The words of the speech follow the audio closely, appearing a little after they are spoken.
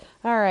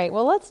All right,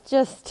 well, let's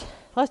just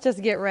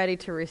get ready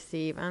to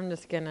receive. I'm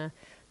just going to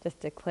just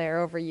declare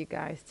over you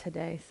guys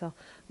today. So,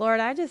 Lord,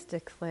 I just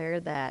declare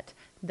that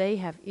they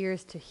have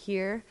ears to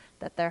hear,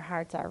 that their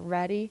hearts are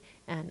ready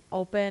and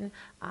open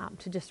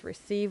to just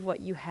receive what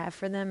you have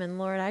for them. And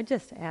Lord, I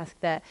just ask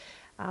that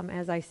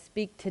as I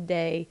speak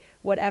today,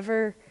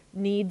 whatever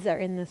needs are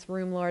in this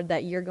room, Lord,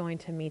 that you're going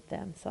to meet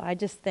them. So I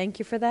just thank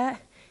you for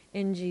that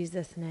in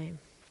Jesus' name.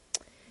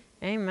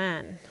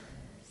 Amen.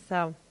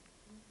 So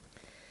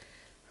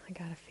I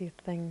got a few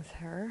things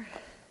here.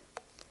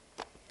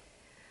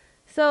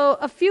 So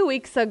a few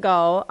weeks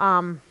ago,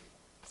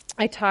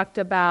 I talked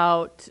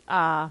about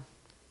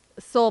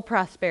soul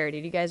prosperity.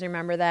 Do you guys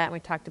remember that? And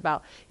we talked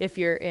about if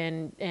you're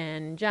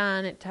in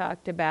John, it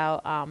talked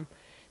about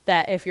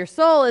that if your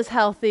soul is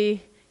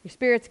healthy, your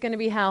spirit's going to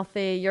be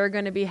healthy, you're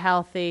going to be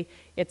healthy,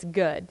 it's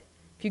good.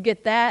 If you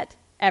get that,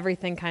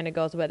 everything kind of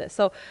goes with it.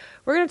 So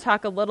we're going to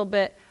talk a little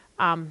bit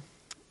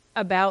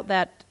about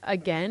that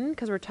again,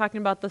 because we're talking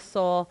about the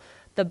soul,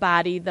 the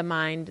body, the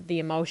mind, the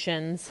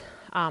emotions.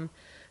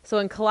 So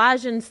in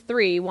Colossians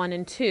 3, 1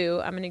 and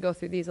 2, I'm going to go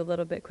through these a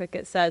little bit quick.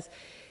 It says,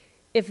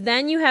 "If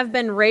then you have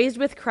been raised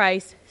with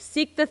Christ,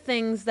 seek the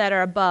things that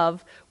are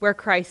above where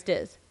Christ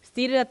is,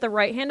 seated at the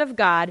right hand of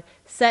God.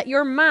 Set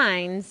your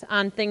minds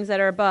on things that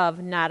are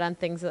above, not on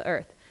things of the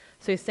earth."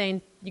 So he's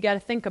saying you got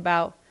to think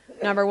about,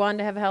 number one,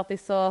 to have a healthy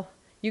soul,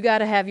 you got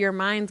to have your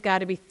mind's got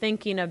to be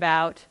thinking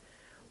about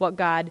what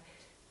God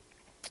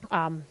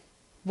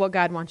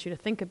wants you to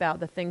think about,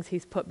 the things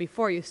he's put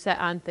before you, set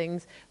on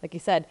things, like he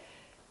said,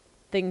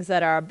 things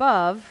that are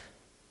above,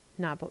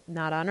 not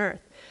on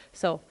earth.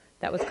 So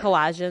that was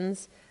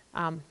Colossians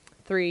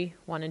 3,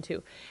 1 and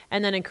 2.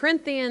 And then in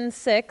Corinthians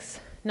 6,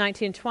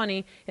 19,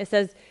 20, it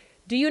says,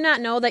 "Do you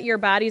not know that your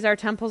bodies are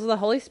temples of the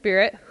Holy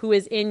Spirit who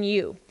is in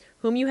you,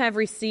 whom you have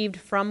received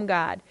from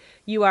God?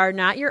 You are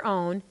not your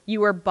own.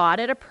 You were bought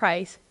at a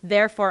price.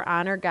 Therefore,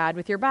 honor God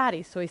with your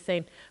body." So he's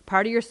saying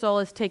part of your soul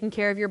is taking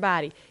care of your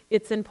body.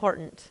 It's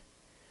important.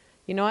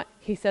 You know what?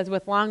 He says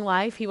with long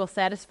life, he will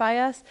satisfy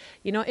us.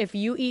 You know, if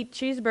you eat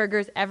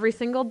cheeseburgers every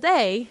single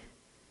day,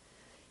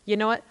 you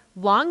know what?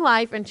 Long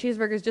life and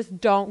cheeseburgers just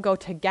don't go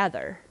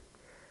together.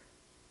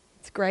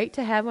 It's great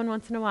to have one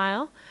once in a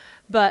while.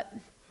 But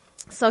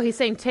so he's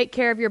saying take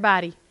care of your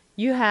body.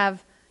 You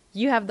have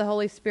the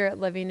Holy Spirit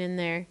living in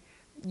there.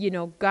 You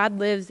know, God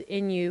lives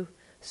in you.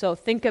 So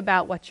think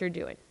about what you're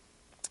doing.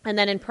 And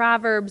then in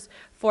Proverbs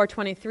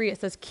 4:23,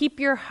 it says, "Keep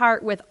your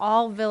heart with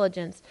all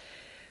diligence,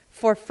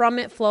 for from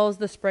it flows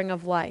the spring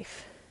of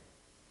life."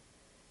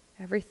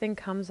 Everything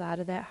comes out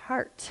of that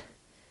heart.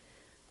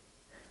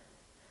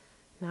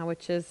 Now,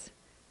 which is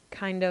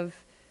kind of,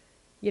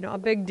 a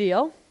big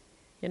deal.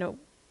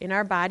 In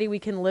our body, we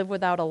can live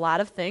without a lot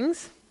of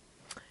things.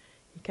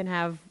 You can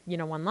have,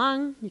 one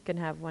lung. You can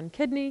have one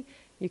kidney.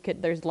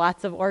 There's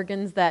lots of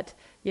organs that,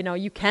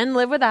 you can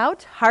live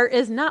without. Heart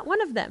is not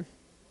one of them.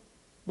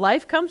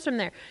 Life comes from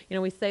there.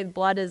 We say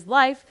blood is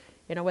life.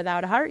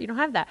 Without a heart, you don't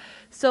have that.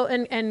 So,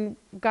 and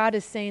God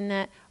is saying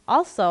that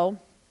also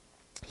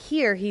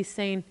here. He's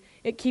saying,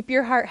 keep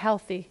your heart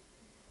healthy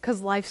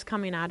because life's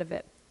coming out of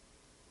it.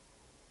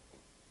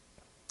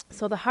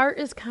 So the heart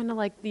is kind of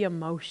like the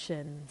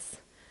emotions,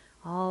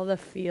 all the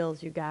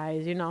feels, you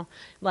guys,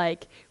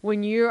 like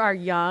when you are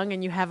young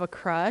and you have a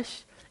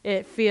crush,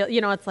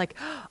 it's like,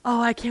 oh,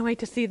 I can't wait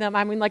to see them.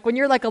 I mean, like when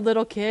you're like a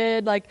little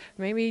kid, like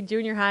maybe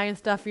junior high and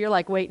stuff, you're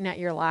like waiting at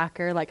your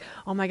locker, like,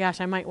 oh my gosh,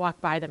 I might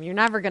walk by them. You're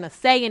never going to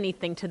say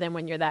anything to them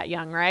when you're that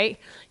young, right?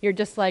 You're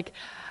just like,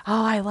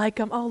 oh, I like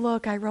them. Oh,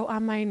 look, I wrote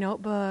on my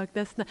notebook.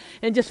 And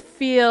it just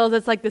feels,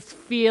 it's like this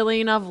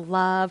feeling of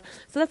love.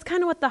 So that's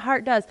kind of what the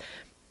heart does.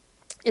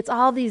 It's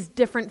all these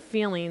different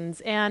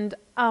feelings. And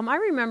I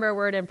remember a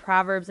word in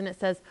Proverbs, and it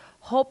says,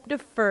 "Hope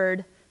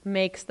deferred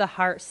makes the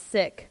heart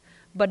sick,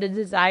 but a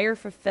desire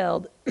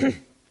fulfilled,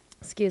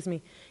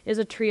 is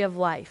a tree of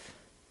life."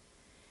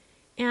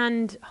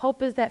 And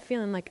hope is that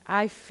feeling like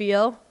I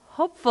feel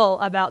hopeful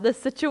about this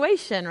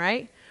situation,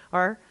 right?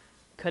 Or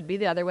could be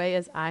the other way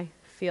is I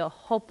feel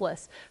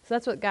hopeless. So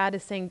that's what God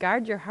is saying.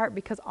 Guard your heart,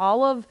 because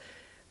all of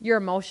your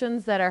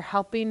emotions that are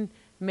helping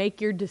make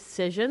your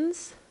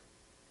decisions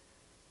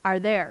are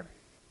there.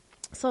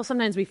 So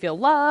sometimes we feel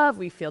love,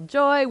 we feel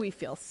joy, we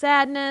feel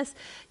sadness,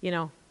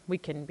 we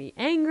can be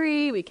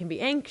angry, we can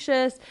be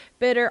anxious,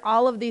 bitter,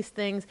 all of these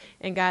things.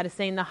 And God is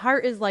saying the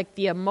heart is like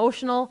the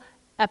emotional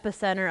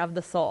epicenter of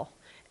the soul.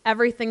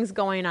 Everything's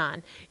going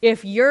on.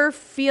 If you're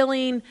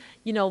feeling,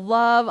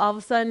 love, all of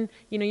a sudden,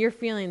 you're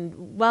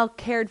feeling well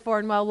cared for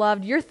and well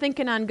loved, you're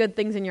thinking on good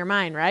things in your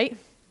mind, right?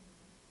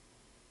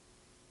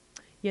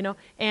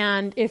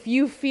 And if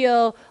you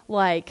feel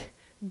like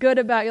good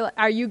about,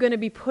 are you going to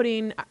be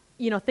putting,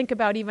 think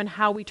about even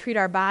how we treat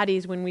our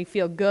bodies when we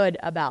feel good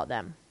about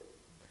them.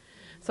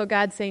 So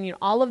God's saying,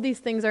 all of these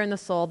things are in the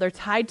soul. They're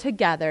tied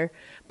together.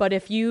 But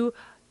if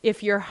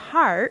your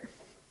heart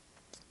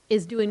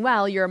is doing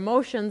well, your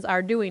emotions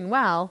are doing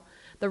well,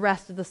 the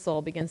rest of the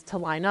soul begins to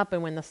line up.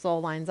 And when the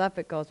soul lines up,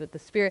 it goes with the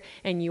spirit,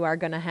 and you are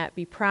going to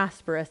be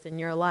prosperous in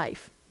your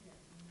life.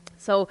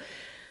 So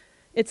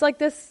it's like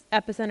this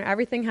epicenter.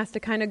 Everything has to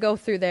kind of go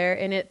through there,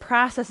 and it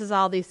processes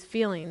all these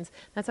feelings.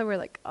 That's why we're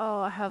like,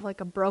 oh, I have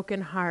like a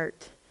broken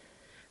heart.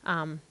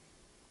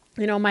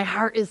 My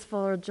heart is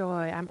full of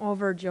joy. I'm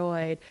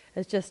overjoyed.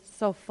 It's just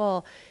so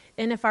full.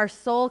 And if our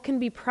soul can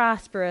be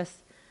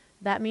prosperous,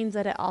 that means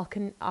that it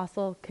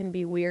also can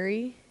be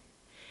weary,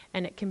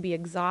 and it can be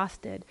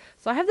exhausted.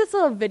 So I have this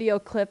little video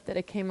clip that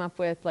I came up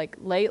with like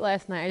late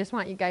last night. I just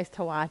want you guys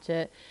to watch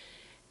it.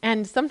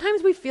 And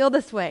sometimes we feel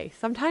this way.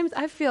 Sometimes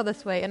I feel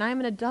this way, and I'm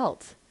an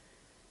adult.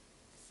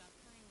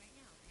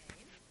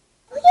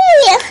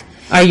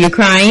 Are you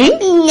crying? No.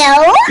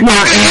 No,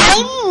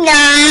 I'm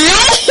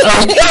not.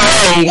 okay.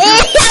 I'm You're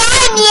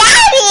happy?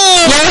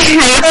 laughing.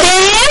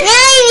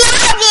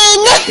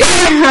 I'm laughing.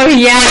 Oh,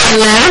 yeah,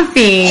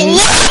 laughing.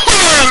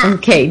 Yeah.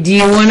 Okay, do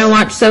you want to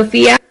watch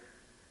Sophia?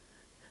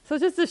 So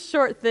it's just a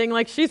short thing,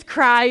 like she's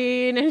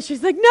crying and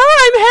she's like, no,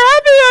 I'm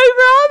happy, I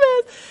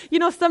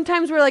promise.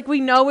 Sometimes we're like, we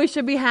know we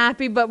should be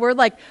happy, but we're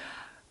like,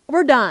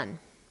 we're done.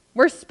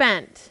 We're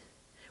spent.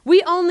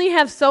 We only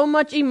have so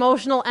much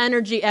emotional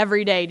energy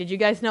every day. Did you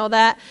guys know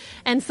that?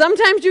 And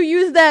sometimes you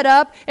use that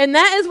up, and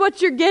that is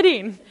what you're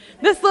getting.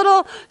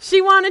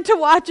 She wanted to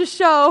watch a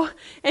show,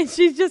 and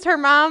she's just, her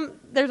mom,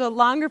 there's a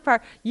longer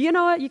part. You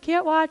know what? You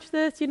can't watch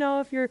this,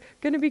 if you're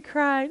going to be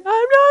crying. I'm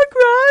not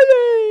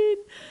crying,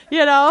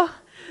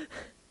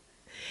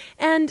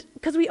 And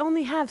because we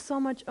only have so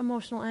much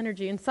emotional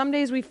energy. And some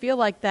days we feel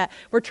like that.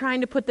 We're trying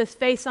to put this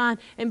face on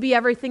and be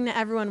everything that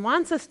everyone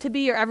wants us to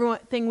be or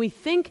everything we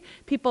think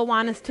people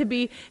want us to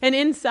be. And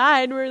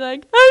inside we're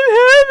like, I'm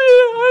happy,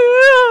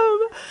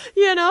 I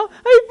am.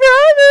 I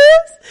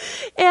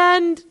promise.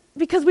 And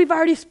because we've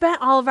already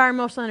spent all of our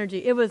emotional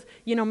energy. It was,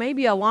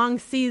 maybe a long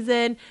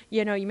season.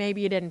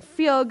 Maybe you didn't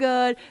feel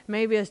good.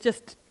 Maybe it's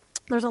just...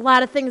 There's a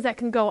lot of things that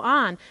can go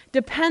on.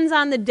 Depends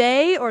on the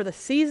day or the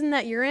season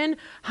that you're in,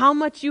 how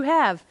much you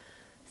have.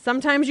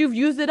 Sometimes you've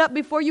used it up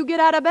before you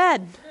get out of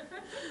bed.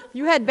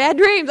 You had bad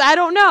dreams. I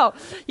don't know.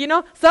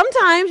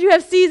 Sometimes you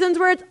have seasons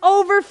where it's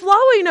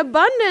overflowing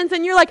abundance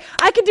and you're like,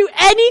 I could do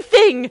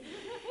anything.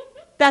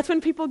 That's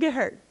when people get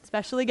hurt,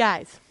 especially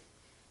guys.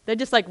 They're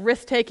just like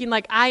risk-taking,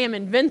 like I am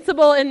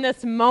invincible in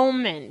this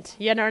moment.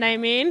 You know what I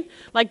mean?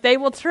 Like they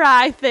will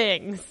try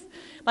things,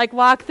 like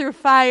walk through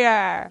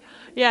fire.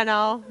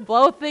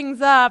 Blow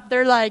things up.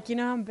 They're like,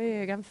 I'm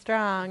big, I'm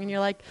strong. And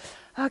you're like,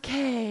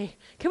 okay,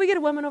 can we get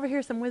a woman over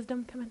here, some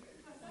wisdom? Come in.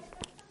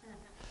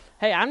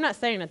 Hey, I'm not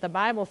saying that the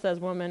Bible says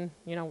woman,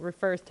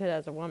 refers to it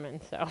as a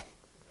woman, so.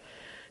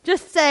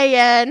 Just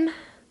saying.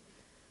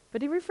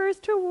 But he refers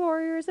to a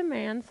warrior as a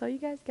man, so you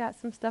guys got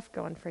some stuff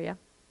going for you.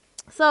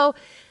 So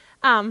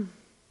if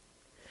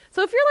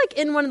you're like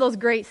in one of those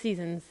great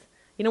seasons,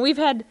 we've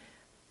had...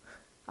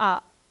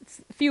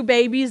 few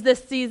babies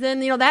this season,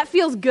 that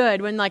feels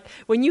good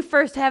when you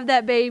first have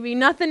that baby,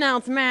 nothing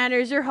else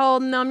matters. You're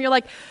holding them. You're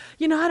like,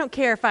 I don't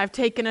care if I've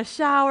taken a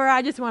shower.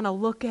 I just want to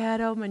look at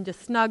them and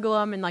just snuggle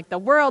them. And the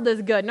world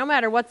is good. No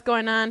matter what's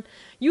going on,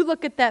 you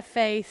look at that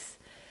face.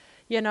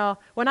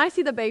 When I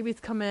see the babies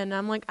come in,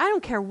 I'm like, I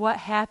don't care what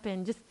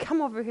happened. Just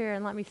come over here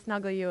and let me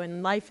snuggle you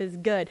and life is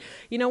good.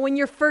 When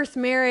you're first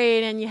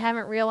married and you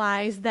haven't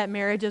realized that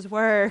marriage is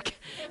work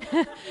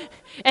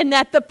and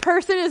that the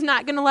person is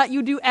not going to let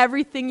you do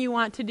everything you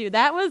want to do.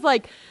 That was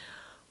like,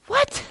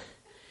 what?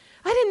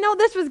 I didn't know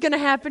this was going to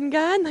happen,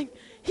 God.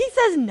 He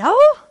says no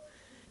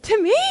to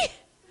me?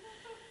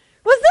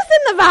 Was this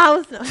in the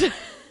vows?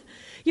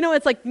 No.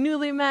 It's like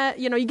newly met,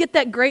 you get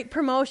that great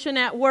promotion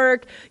at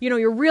work,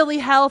 you're really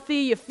healthy,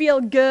 you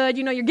feel good,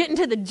 you're getting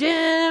to the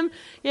gym,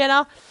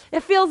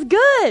 it feels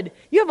good.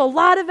 You have a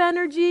lot of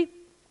energy.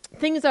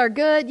 Things are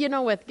good,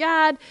 with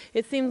God.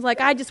 It seems like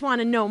I just want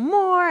to know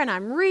more, and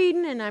I'm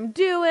reading, and I'm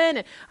doing,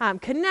 and I'm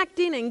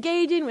connecting,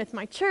 engaging with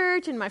my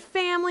church, and my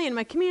family, and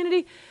my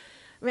community.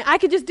 I mean, I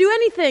could just do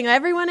anything.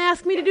 Everyone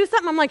asks me to do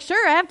something. I'm like,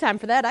 sure, I have time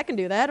for that. I can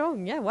do that. Oh,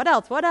 yeah, what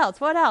else?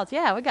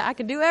 Yeah, I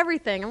can do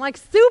everything. I'm like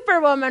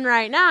Superwoman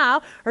right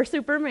now, or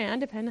Superman,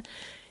 depending.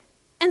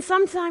 And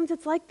sometimes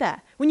it's like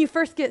that. When you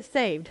first get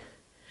saved,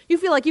 you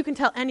feel like you can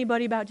tell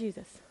anybody about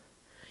Jesus.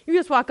 You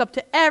just walk up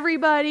to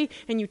everybody,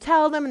 and you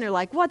tell them, and they're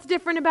like, what's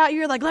different about you?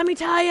 You're like, let me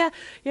tell you.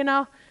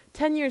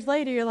 10 years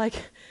later, you're like,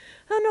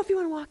 I don't know if you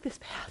want to walk this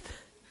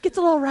path. It gets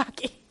a little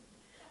rocky.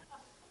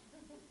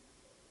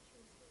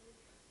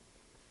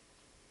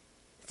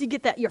 You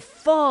get that you're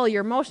full,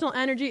 your emotional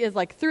energy is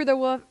like through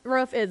the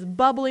roof, is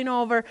bubbling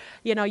over.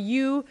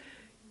 You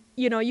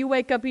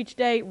wake up each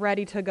day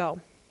ready to go.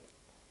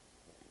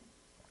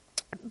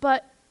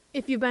 But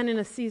if you've been in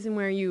a season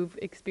where you've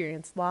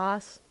experienced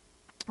loss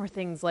or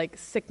things like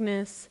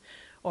sickness,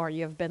 or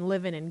you've been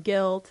living in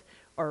guilt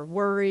or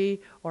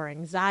worry or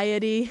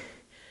anxiety,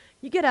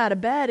 you get out of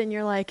bed and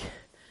you're like,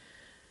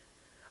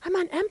 I'm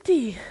on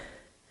empty.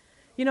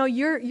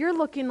 You're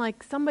looking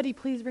like, somebody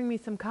please bring me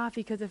some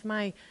coffee, because if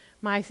my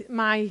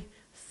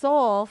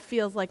soul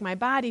feels like my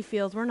body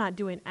feels, we're not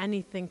doing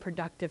anything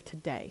productive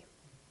today.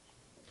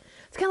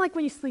 It's kind of like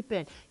when you sleep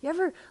in. You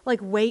ever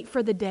wait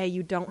for the day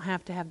you don't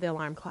have to have the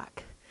alarm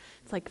clock?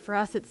 It's like, for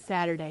us, it's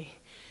Saturday.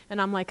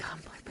 And I'm like,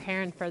 I'm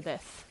preparing for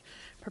this.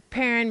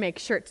 preparing, make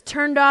sure it's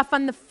turned off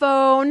on the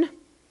phone,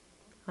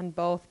 on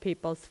both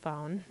people's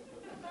phone.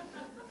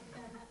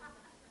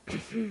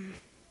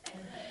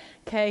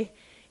 Okay,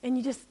 and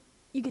you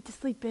get to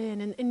sleep in,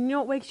 and you know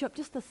what wakes you up?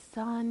 Just the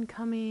sun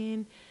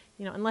coming,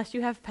 unless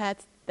you have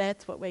pets,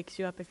 that's what wakes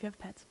you up if you have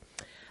pets.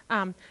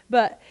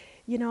 But,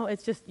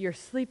 it's just you're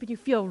sleeping, you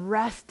feel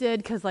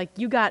rested because,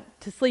 you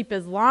got to sleep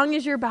as long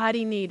as your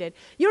body needed.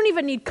 You don't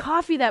even need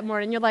coffee that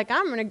morning. You're like,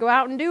 I'm going to go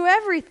out and do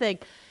everything.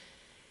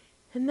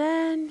 And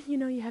then,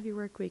 you have your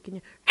work week,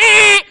 and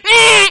and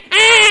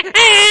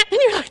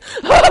you're like,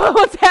 oh,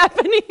 what's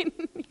happening?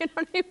 You know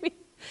what I mean?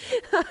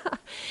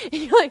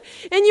 And you're like,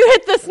 and you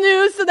hit the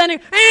snooze, so then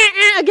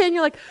again,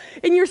 you're like,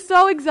 and you're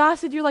so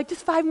exhausted, you're like,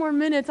 just 5 more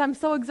minutes, I'm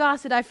so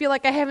exhausted, I feel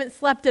like I haven't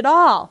slept at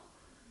all.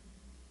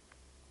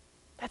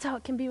 That's how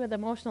it can be with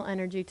emotional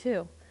energy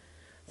too.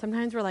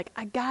 Sometimes we're like,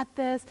 I got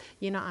this,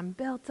 I'm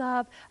built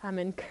up, I'm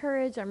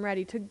encouraged, I'm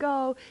ready to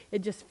go, it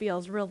just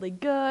feels really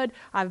good,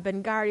 I've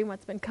been guarding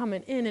what's been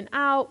coming in and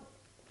out.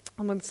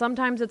 And then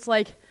sometimes it's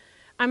like,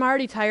 I'm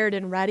already tired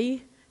and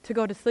ready to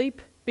go to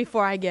sleep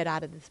before I get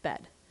out of this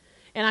bed.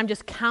 And I'm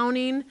just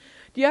counting.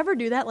 Do you ever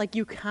do that? Like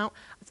you count.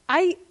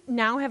 I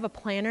now have a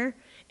planner,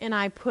 and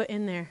I put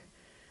in there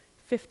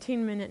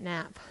 15-minute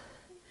nap.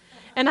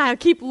 And I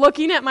keep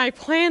looking at my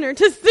planner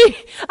to see.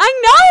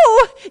 I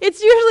know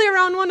it's usually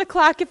around 1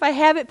 o'clock if I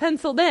have it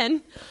penciled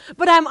in.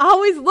 But I'm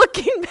always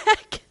looking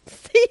back and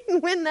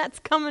seeing when that's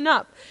coming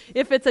up.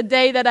 If it's a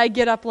day that I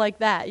get up like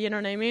that. You know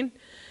what I mean?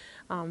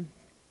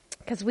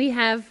 Because we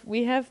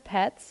have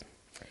pets.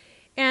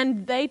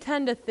 And they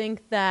tend to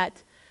think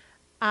that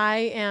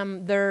I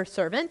am their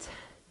servant,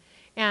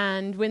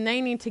 and when they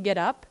need to get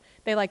up,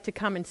 they like to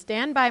come and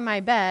stand by my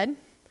bed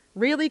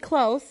really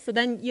close, so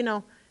then,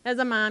 as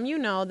a mom, you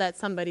know that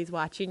somebody's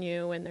watching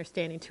you and they're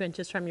standing 2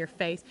 inches from your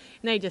face,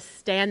 and they just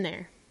stand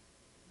there,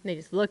 and they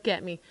just look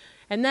at me.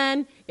 And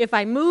then if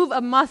I move a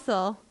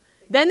muscle,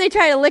 then they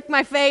try to lick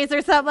my face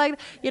or something like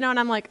that, and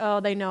I'm like, oh,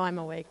 they know I'm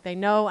awake. They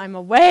know I'm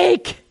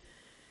awake.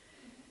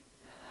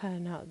 I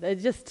don't know.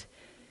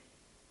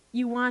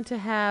 You want to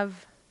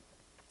have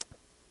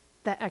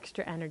that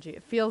extra energy.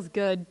 It feels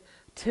good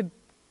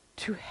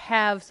to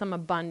have some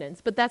abundance,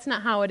 but that's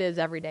not how it is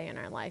every day in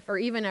our life, or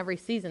even every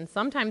season.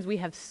 Sometimes we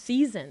have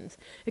seasons.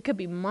 It could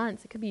be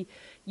months. It could be,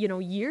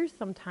 years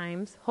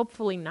sometimes.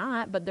 Hopefully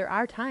not, but there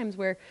are times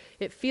where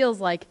it feels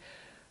like,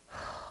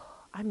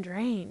 I'm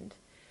drained.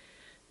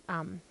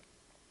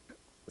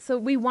 So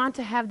we want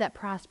to have that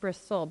prosperous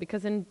soul,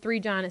 because in 3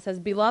 John it says,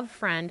 Beloved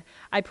friend,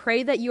 I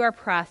pray that you are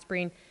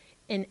prospering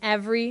in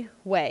every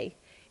way,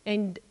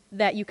 and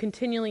that you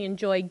continually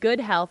enjoy good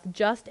health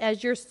just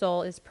as your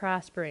soul is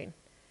prospering.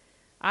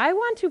 I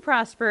want to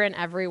prosper in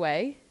every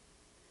way.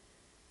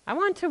 I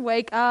want to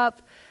wake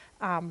up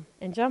and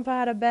jump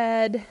out of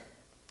bed.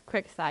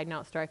 Quick side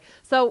note story.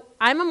 So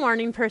I'm a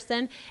morning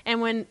person,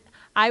 and when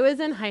I was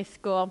in high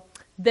school,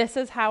 this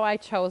is how I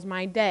chose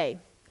my day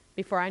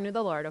before I knew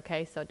the Lord,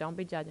 okay? So don't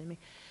be judging me.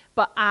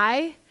 But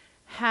I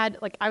had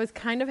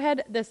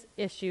this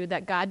issue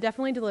that God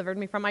definitely delivered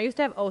me from. I used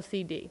to have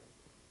OCD.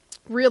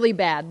 Really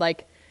bad,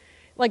 like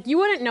you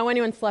wouldn't know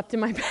anyone slept in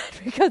my bed,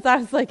 because I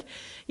was like,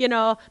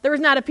 there was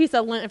not a piece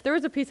of lint. If there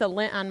was a piece of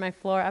lint on my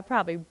floor, I'd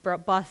probably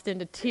bust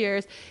into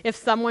tears. If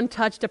someone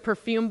touched a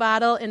perfume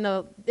bottle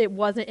and it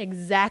wasn't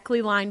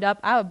exactly lined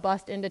up, I would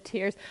bust into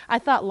tears. I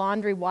thought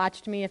laundry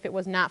watched me if it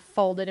was not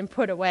folded and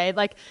put away.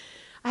 Like,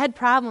 I had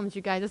problems,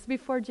 you guys. This is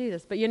before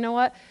Jesus. But you know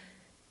what?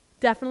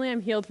 Definitely I'm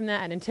healed from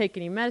that. I didn't take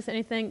any medicine,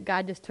 anything.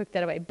 God just took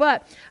that away.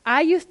 But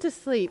I used to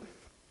sleep.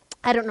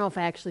 I don't know if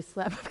I actually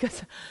slept,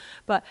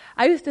 but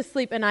I used to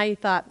sleep, and I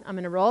thought, I'm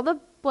going to roll the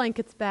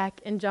blankets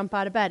back and jump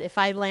out of bed. If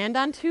I land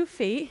on 2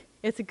 feet,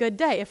 it's a good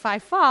day. If I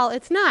fall,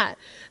 it's not.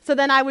 So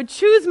then I would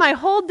choose my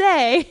whole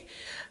day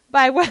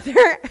by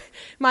whether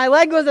my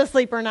leg was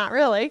asleep or not,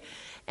 really.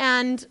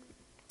 And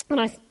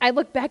when I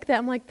look back at that,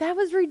 I'm like, that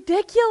was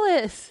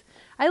ridiculous.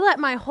 I let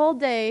my whole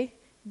day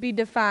be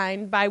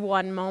defined by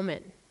one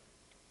moment.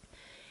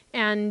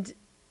 And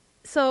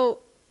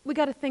so we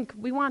got to think,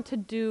 we want to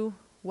do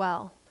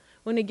well.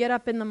 When we get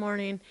up in the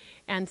morning,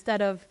 and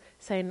instead of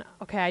saying,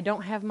 okay, I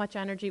don't have much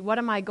energy, what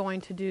am I going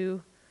to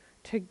do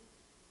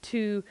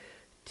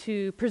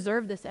to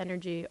preserve this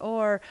energy?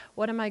 Or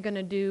what am I going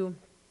to do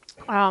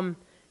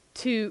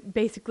to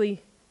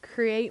basically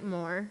create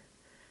more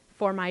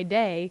for my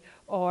day?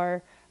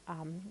 Or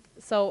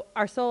so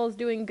our soul is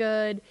doing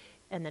good,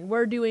 and then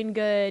we're doing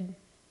good.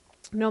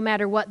 No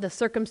matter what the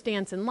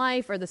circumstance in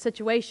life or the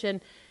situation,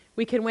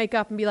 we can wake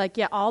up and be like,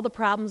 yeah, all the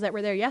problems that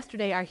were there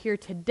yesterday are here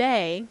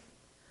today,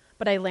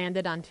 but I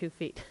landed on 2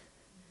 feet.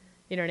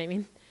 You know what I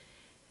mean?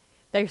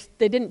 They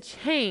didn't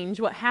change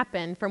what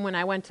happened from when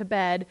I went to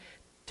bed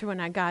to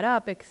when I got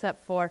up,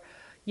 except for,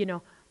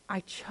 I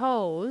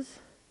chose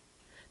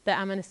that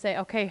I'm going to say,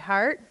 okay,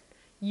 heart,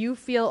 you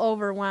feel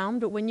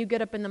overwhelmed, but when you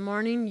get up in the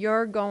morning,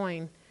 you're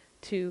going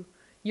to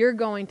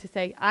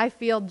say, I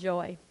feel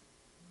joy.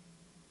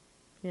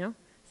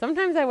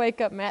 Sometimes I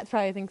wake up, Matt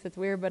probably thinks it's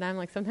weird, but I'm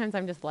like, sometimes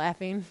I'm just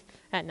laughing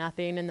at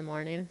nothing in the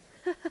morning.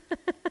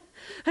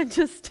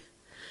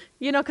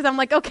 because I'm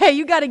like, okay,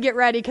 you got to get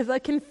ready because I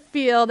can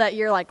feel that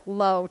you're like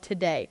low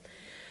today.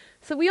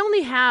 So we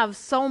only have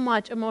so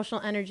much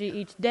emotional energy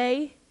each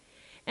day.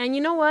 And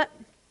you know what?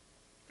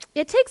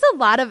 It takes a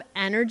lot of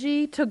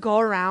energy to go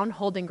around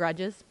holding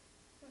grudges,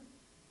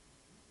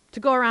 to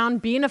go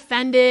around being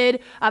offended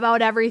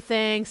about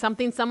everything,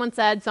 something someone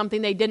said,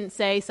 something they didn't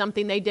say,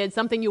 something they did,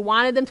 something you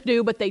wanted them to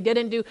do but they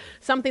didn't do,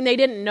 something they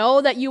didn't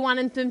know that you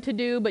wanted them to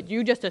do, but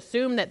you just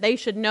assumed that they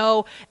should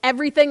know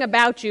everything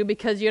about you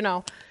because,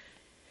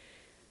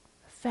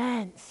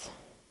 offense,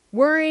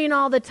 worrying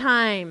all the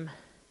time.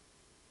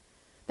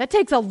 That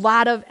takes a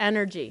lot of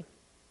energy.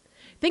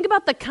 Think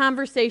about the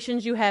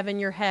conversations you have in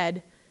your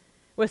head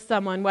with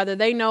someone, whether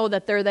they know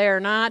that they're there or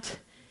not,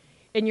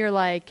 and you're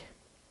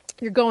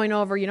going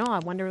over, I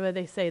wonder why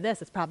they say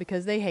this. It's probably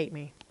because they hate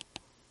me.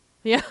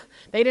 Yeah,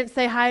 they didn't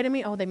say hi to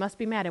me. Oh, they must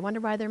be mad. I wonder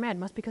why they're mad. It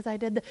must be because I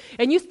did that.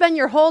 And you spend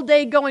your whole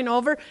day going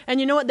over, and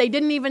you know what? They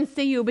didn't even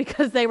see you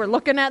because they were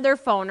looking at their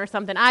phone or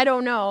something. I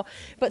don't know.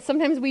 But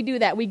sometimes we do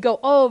that. We go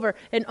over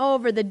and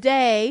over the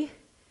day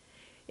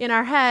in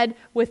our head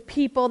with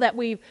people that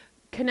we've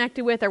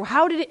connected with, or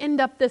how did it end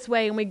up this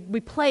way, and we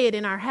play it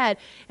in our head,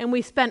 and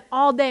we spend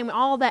all day,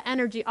 all that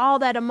energy, all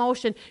that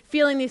emotion,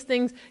 feeling these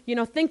things,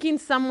 thinking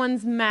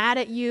someone's mad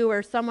at you,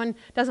 or someone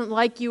doesn't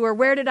like you, or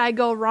where did I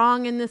go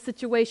wrong in this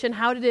situation,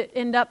 how did it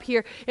end up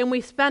here, and we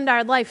spend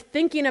our life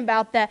thinking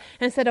about that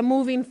instead of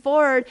moving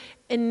forward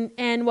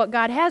and what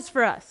God has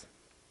for us.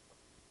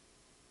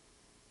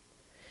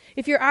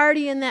 If you're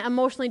already in that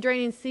emotionally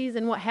draining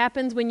season, what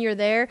happens when you're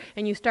there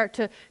and you start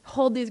to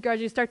hold these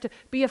grudges, you start to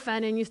be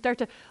offended, and you start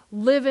to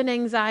live in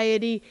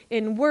anxiety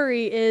and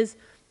worry is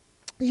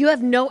you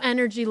have no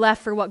energy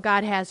left for what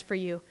God has for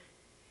you.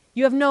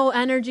 You have no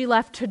energy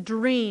left to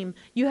dream.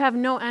 You have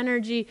no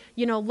energy,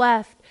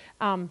 left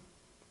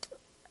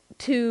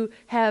to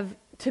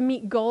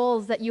meet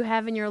goals that you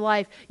have in your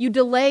life. You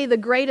delay the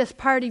greatest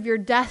part of your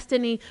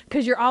destiny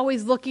because you're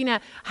always looking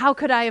at, how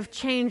could I have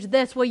changed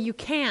this? Well, you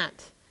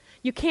can't.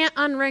 You can't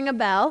unring a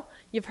bell.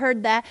 You've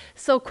heard that.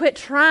 So quit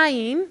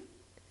trying.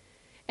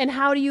 And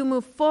how do you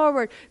move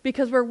forward?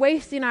 Because we're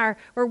wasting our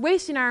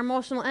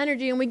emotional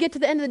energy, and we get to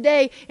the end of the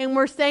day and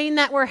we're saying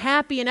that we're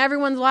happy, and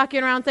everyone's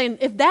walking around saying,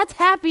 if that's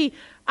happy,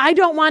 I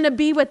don't want to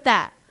be with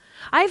that.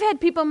 I've had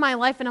people in my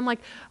life and I'm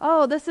like,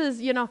 oh, this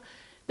is,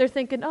 they're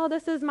thinking, oh,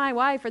 this is my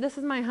wife or this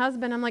is my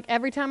husband. I'm like,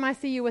 every time I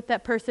see you with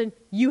that person,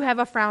 you have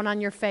a frown on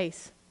your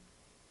face.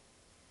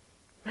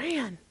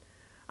 Man,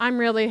 I'm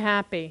really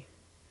happy.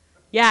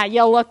 Yeah,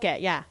 you'll look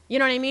at, yeah. You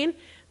know what I mean?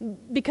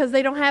 Because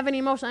they don't have any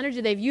emotional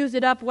energy. They've used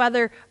it up,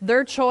 whether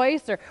their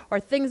choice or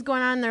things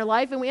going on in their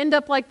life. And we end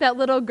up like that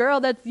little girl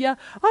that's, yeah,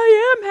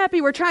 I am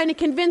happy. We're trying to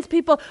convince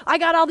people, I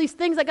got all these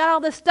things. I got all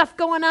this stuff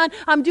going on.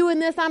 I'm doing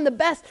this. I'm the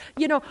best,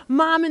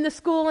 mom in the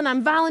school, and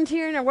I'm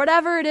volunteering or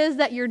whatever it is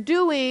that you're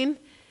doing.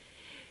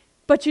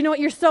 But you know what?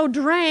 You're so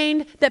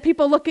drained that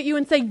people look at you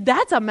and say,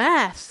 that's a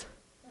mess.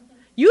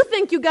 You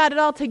think you got it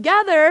all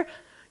together,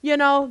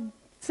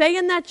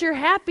 saying that you're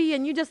happy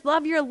and you just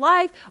love your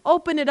life,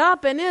 open it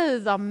up, and it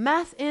is a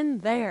mess in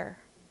there.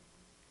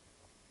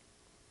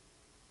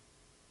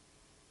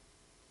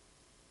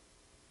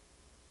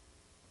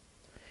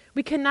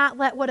 We cannot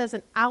let what is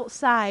an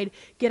outside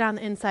get on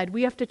the inside.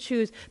 We have to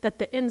choose that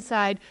the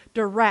inside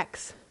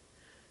directs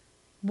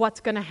what's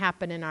going to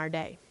happen in our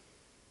day.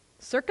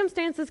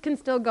 Circumstances can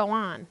still go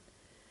on,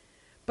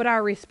 but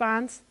our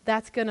response,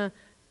 that's going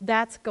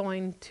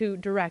to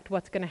direct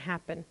what's going to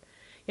happen.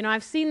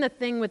 I've seen the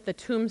thing with the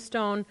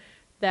tombstone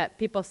that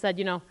people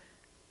said,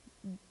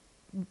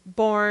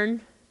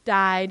 born,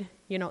 died,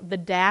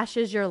 the dash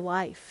is your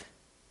life.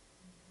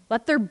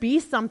 Let there be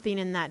something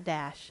in that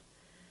dash.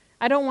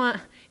 I don't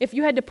want, if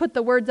you had to put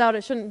the words out,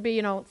 it shouldn't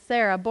be,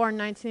 Sarah, born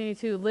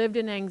 1982, lived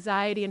in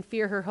anxiety and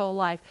fear her whole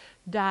life,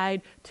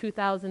 died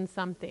 2000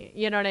 something.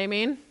 You know what I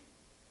mean?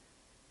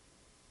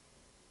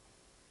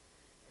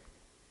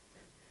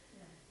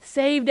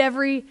 Saved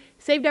every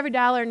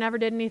dollar, never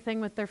did anything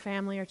with their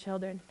family or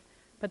children,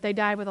 but they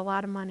died with a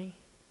lot of money.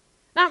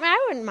 Now,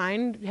 I wouldn't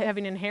mind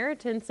having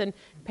inheritance and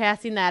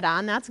passing that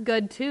on. That's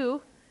good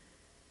too.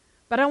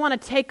 But I don't want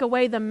to take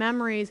away the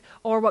memories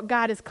or what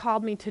God has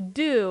called me to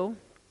do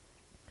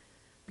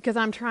because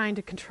I'm trying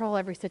to control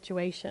every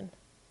situation.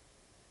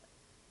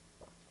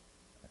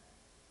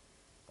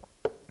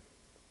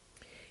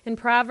 In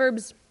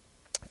Proverbs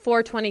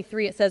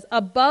 4:23, it says,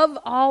 above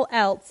all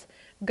else,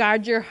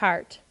 guard your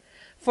heart,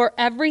 for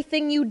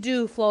everything you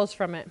do flows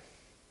from it.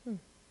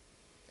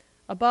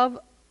 Above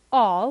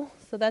all,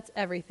 so that's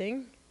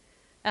everything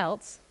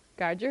else,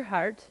 guard your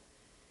heart,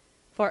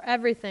 for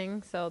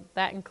everything, so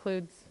that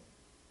includes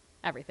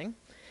everything,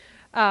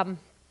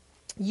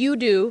 you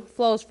do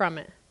flows from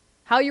it.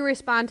 How you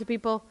respond to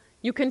people,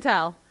 you can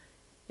tell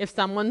if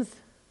someone's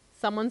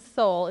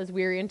soul is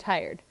weary and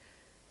tired,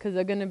 because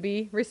they're going to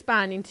be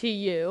responding to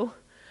you.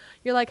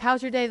 You're like,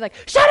 how's your day? Like,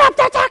 shut up,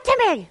 don't talk to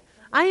me!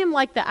 I am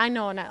like that. I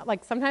know, and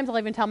sometimes I'll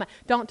even tell them,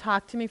 don't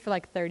talk to me for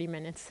 30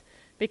 minutes,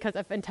 because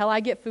until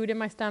I get food in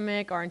my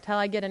stomach or until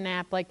I get a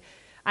nap,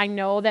 I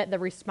know that the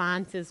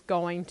response is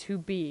going to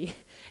be.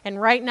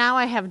 And right now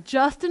I have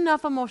just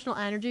enough emotional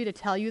energy to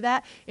tell you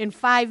that. In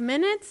 5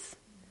 minutes,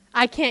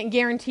 I can't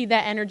guarantee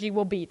that energy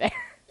will be there.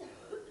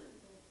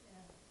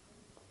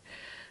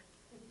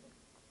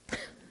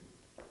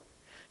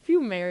 If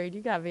you're married,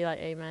 you got to be like,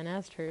 amen,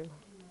 that's true.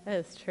 That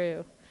is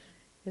true.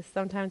 It's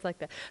sometimes like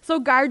that. So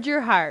guard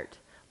your heart.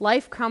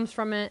 Life comes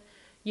from it.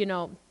 You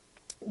know,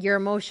 your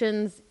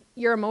emotions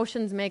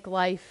make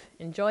life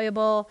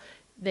enjoyable.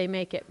 They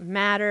make it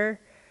matter.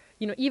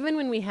 You know, even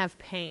when we have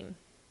pain,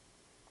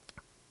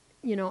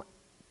 you know,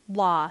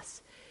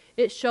 loss,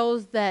 it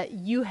shows that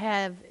you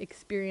have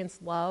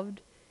experienced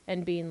loved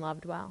and being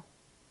loved well.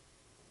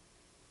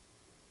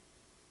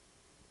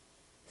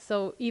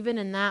 So even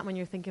in that, when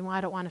you're thinking, well, I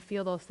don't want to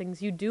feel those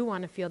things, you do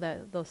want to feel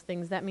those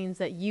things. That means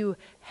that you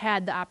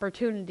had the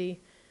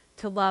opportunity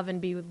to love and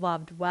be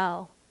loved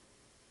well.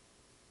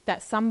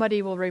 That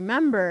somebody will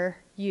remember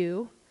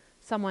you,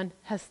 someone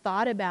has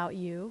thought about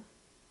you,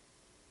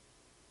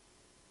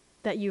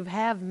 that you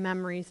have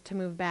memories to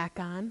move back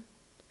on.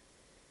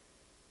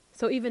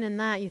 So even in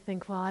that, you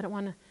think, well, I don't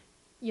want to,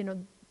 you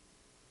know,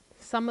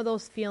 some of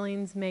those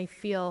feelings may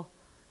feel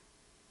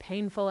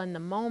painful in the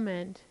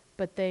moment,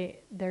 but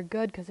they're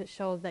good because it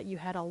shows that you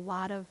had a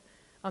lot of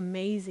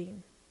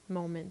amazing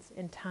moments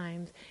and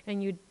times,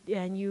 and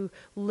you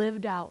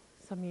lived out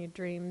some of your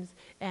dreams,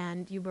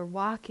 and you were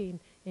walking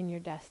in your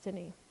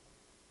destiny.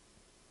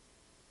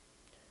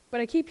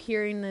 But I keep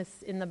hearing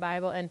this in the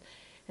Bible, and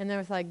there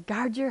was like,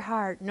 guard your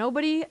heart.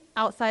 Nobody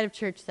outside of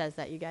church says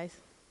that, you guys.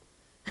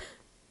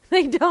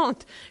 They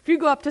don't. If you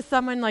go up to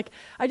someone like,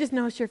 I just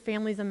noticed your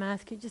family's a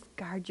mess, can you just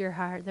guard your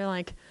heart? They're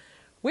like,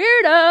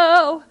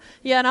 weirdo,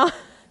 you know,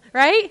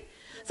 right?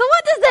 So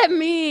what does that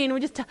mean? We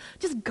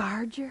just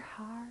guard your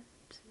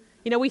heart.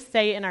 You know, we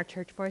say it in our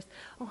church voice,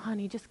 oh,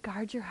 honey, just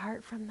guard your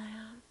heart from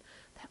that.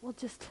 That will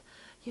just,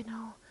 you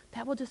know,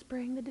 that will just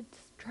bring the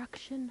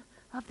destruction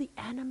of the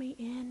enemy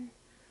in.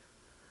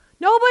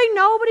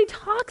 Nobody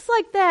talks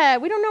like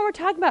that. We don't know what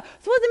we're talking about.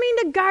 So what does it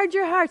mean to guard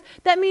your hearts?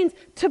 That means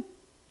to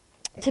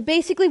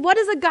basically, what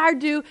does a guard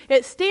do?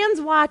 It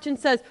stands watch and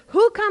says,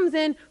 who comes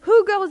in,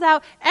 who goes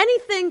out,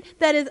 anything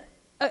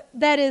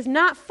that is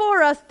not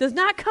for us does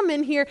not come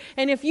in here.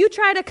 And if you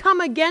try to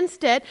come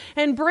against it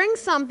and bring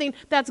something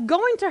that's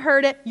going to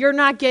hurt it, you're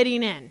not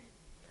getting in.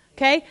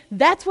 Okay?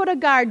 That's what a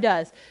guard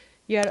does.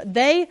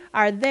 They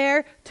are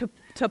there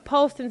to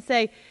post and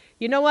say,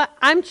 you know what?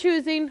 I'm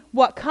choosing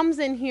what comes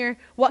in here,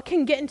 what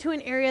can get into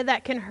an area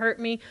that can hurt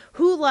me,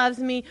 who loves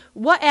me,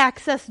 what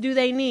access do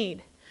they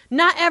need?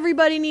 Not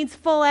everybody needs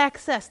full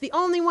access. The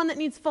only one that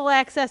needs full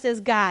access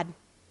is God.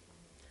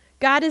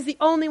 God is the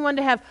only one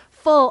to have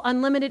full,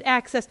 unlimited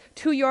access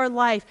to your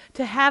life,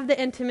 to have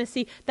the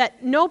intimacy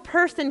that no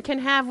person can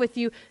have with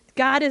you.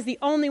 God is the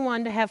only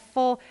one to have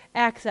full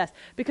access.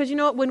 Because you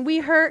know what? When we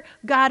hurt,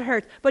 God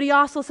hurts. But he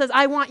also says,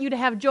 I want you to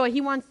have joy.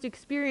 He wants to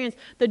experience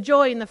the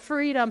joy and the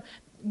freedom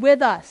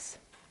with us.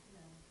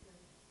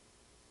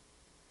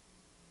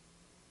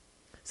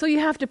 So you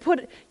have to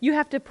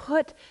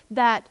put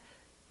that,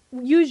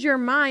 use your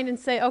mind and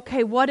say,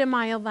 okay, what am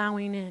I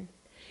allowing in?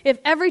 If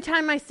every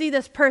time I see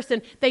this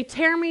person, they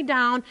tear me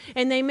down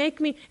and they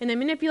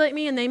manipulate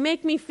me and they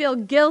make me feel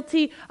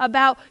guilty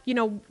about, you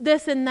know,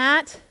 this and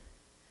that,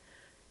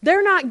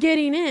 they're not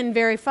getting in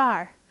very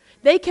far.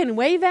 They can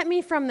wave at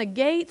me from the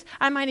gate.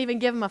 I might even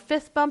give them a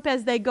fist bump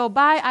as they go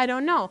by. I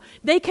don't know.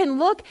 They can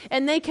look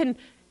and they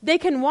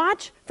can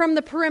watch from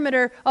the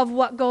perimeter of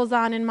what goes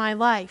on in my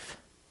life.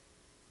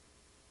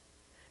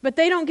 But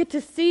they don't get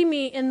to see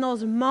me in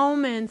those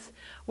moments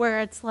where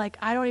it's like,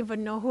 I don't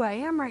even know who I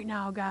am right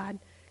now, God.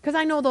 Because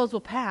I know those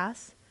will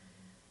pass.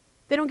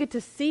 They don't get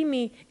to see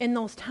me in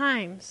those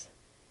times.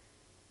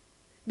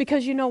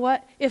 Because you know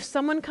what? If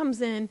someone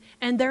comes in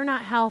and they're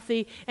not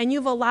healthy and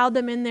you've allowed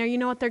them in there, you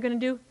know what they're going to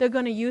do? They're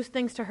going to use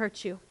things to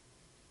hurt you.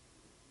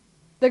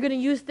 They're going to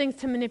use things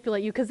to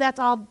manipulate you because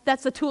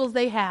that's the tools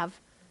they have.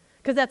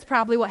 Because that's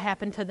probably what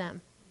happened to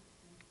them.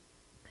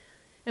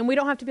 And we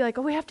don't have to be like,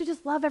 oh, we have to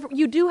just love everyone.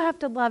 You do have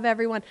to love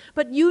everyone.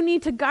 But you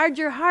need to guard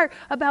your heart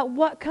about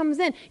what comes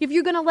in. If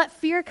you're going to let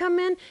fear come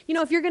in, you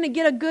know, if you're going to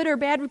get a good or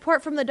bad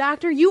report from the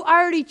doctor, you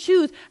already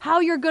choose how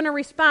you're going to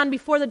respond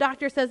before the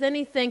doctor says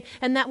anything,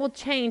 and that will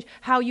change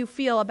how you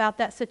feel about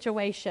that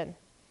situation.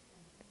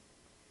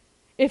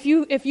 If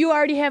you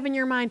already have in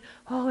your mind,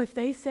 oh, if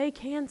they say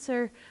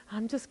cancer,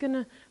 I'm just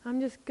gonna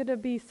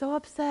be so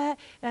upset,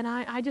 and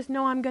I just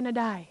know I'm going to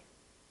die.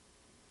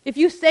 If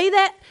you say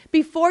that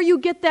before you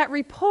get that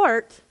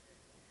report,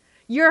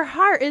 your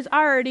heart is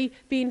already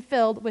being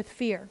filled with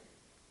fear.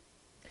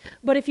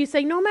 But if you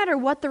say, no matter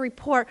what the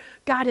report,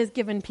 God has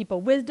given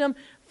people wisdom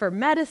for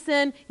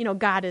medicine, you know,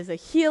 God is a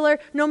healer.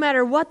 No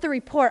matter what the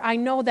report, I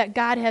know that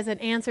God has an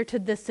answer to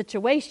this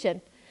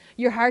situation.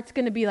 Your heart's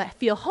going to be like,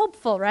 feel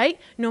hopeful, right?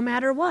 No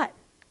matter what.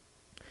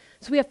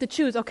 So we have to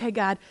choose, okay,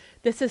 God,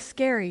 this is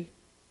scary.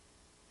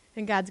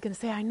 And God's going to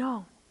say, I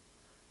know.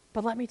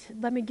 But let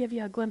me give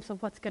you a glimpse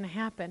of what's going to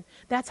happen.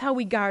 That's how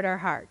we guard our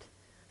heart.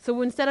 So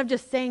instead of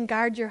just saying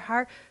guard your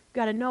heart, you've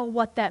got to know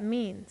what that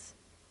means.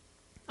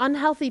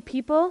 Unhealthy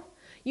people,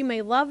 you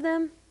may love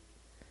them,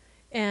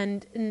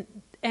 and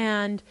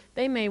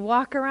they may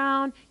walk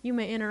around, you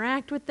may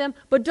interact with them,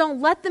 but don't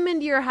let them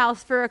into your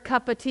house for a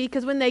cup of tea,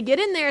 because when they get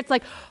in there, it's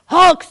like,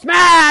 Hulk,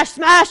 smash,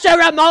 smash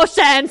your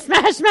emotion,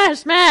 smash, smash,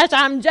 smash,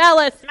 I'm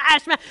jealous,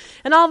 smash, smash.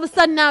 And all of a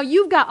sudden now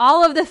you've got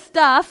all of this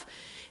stuff,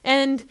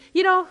 and,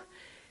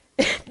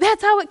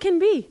 that's how it can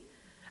be.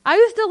 I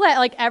used to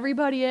let,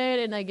 everybody in,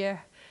 and I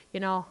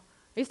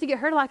used to get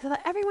hurt a lot because I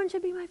thought everyone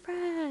should be my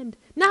friend.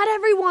 Not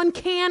everyone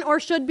can or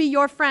should be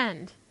your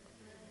friend.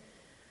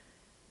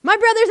 My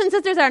brothers and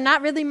sisters are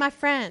not really my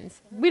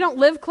friends. We don't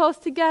live close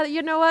together.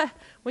 You know what?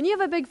 When you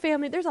have a big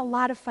family, there's a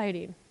lot of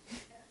fighting.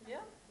 Yeah.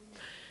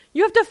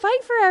 You have to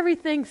fight for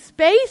everything.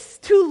 Space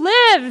to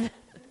live.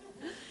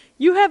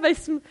 We had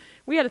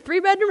a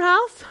 3-bedroom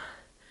house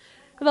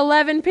with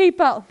 11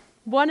 people,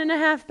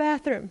 1.5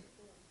 bathroom.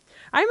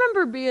 I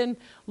remember being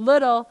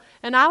little,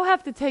 and I'll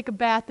have to take a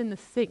bath in the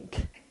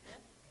sink.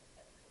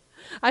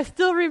 I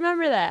still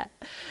remember that,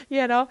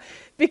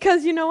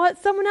 because you know what?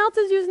 Someone else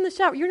is using the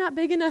shower. You're not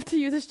big enough to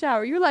use a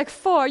shower. You're like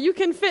 4. You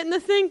can fit in the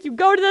sink. You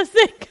go to the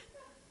sink.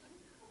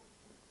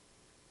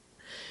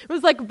 It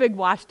was like a big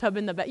wash tub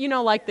in the bed,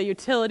 like the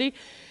utility.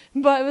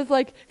 But it was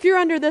like, if you're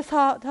under this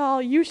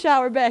tall, you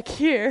shower back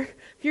here.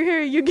 If you're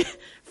here, you get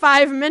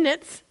 5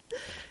 minutes.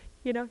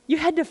 You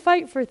had to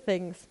fight for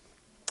things.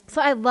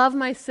 So I love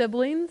my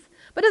siblings,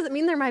 but it doesn't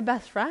mean they're my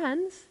best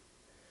friends.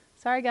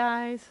 Sorry,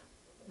 guys.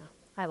 No,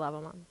 I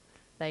love them.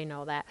 They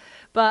know that.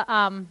 But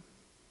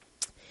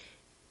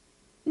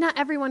not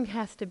everyone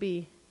has to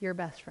be your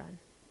best friend.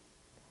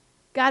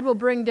 God will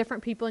bring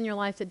different people in your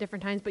life at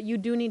different times, but you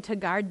do need to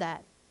guard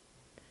that.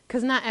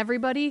 Because not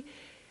everybody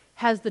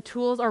has the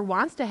tools or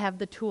wants to have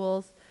the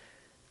tools.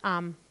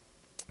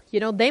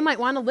 They might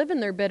want to live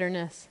in their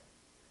bitterness.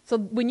 So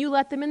when you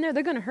let them in there,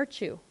 they're going to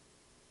hurt you.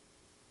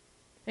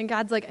 And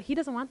God's like, he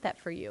doesn't want that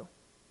for you.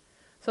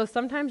 So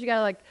sometimes you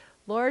got to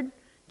Lord,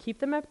 keep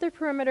them at their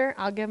perimeter.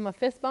 I'll give them a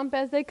fist bump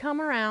as they come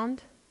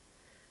around.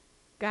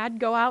 God,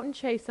 go out and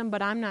chase them,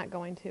 but I'm not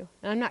going to.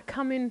 And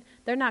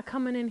they're not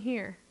coming in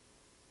here.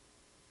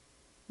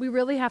 We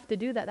really have to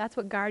do that. That's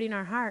what guarding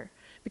our heart.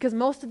 Because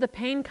most of the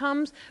pain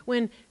comes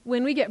when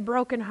we get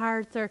broken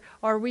hearts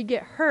or we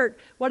get hurt.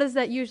 What does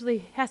that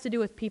usually has to do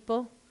with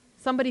people?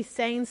 Somebody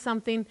saying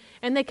something,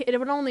 and it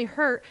would only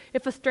hurt.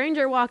 If a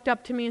stranger walked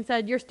up to me and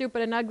said, you're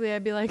stupid and ugly,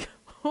 I'd be like,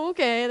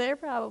 okay, they're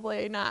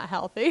probably not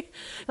healthy.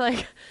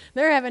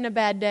 They're having a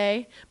bad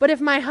day. But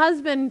if my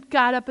husband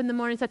got up in the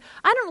morning and said,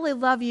 I don't really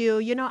love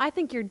you, I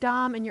think you're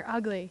dumb and you're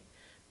ugly,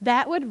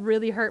 that would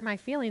really hurt my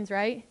feelings,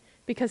 right?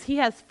 Because he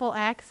has full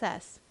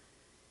access.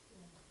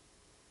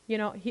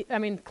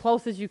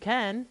 Close as you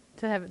can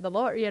to have the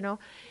Lord,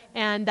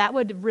 and that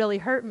would really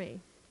hurt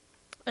me.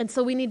 And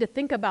so we need to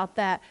think about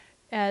that,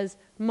 as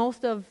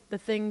most of the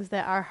things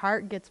that our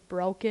heart gets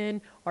broken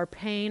or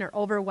pain or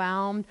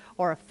overwhelmed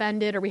or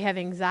offended or we have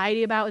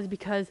anxiety about is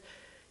because,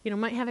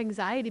 might have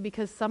anxiety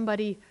because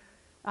somebody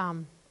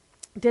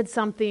did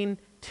something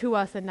to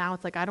us, and now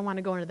it's like, I don't want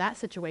to go into that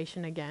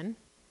situation again.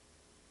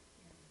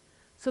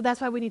 So that's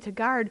why we need to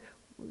guard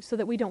so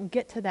that we don't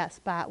get to that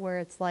spot where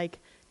it's like,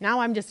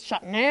 now I'm just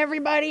shutting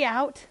everybody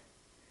out.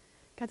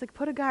 God's like,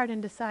 put a guard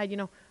and decide,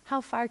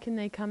 how far can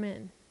they come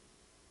in?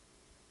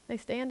 They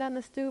stand on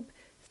the stoop.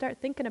 Start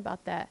thinking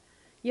about that.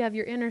 You have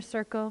your inner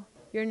circle,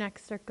 your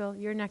next circle,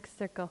 your next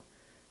circle.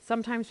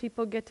 Sometimes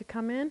people get to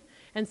come in,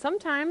 and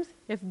sometimes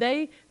if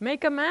they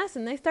make a mess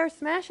and they start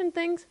smashing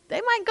things,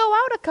 they might go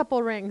out a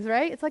couple rings,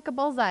 right? It's like a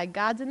bullseye.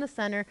 God's in the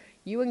center,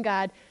 you and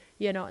God,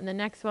 and the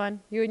next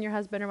one, you and your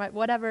husband or wife,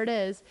 whatever it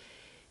is,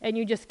 and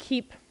you just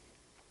keep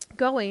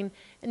going,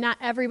 and not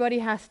everybody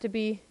has to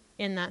be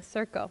in that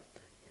circle.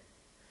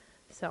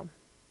 So,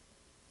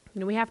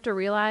 we have to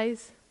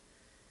realize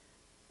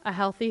a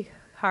healthy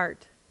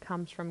heart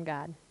comes from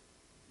God.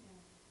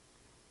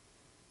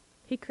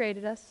 He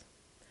created us.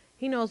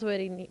 He knows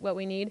what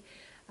we need.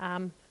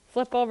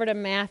 Flip over to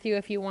Matthew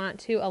if you want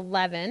to,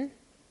 11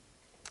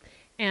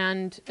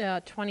 and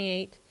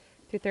 28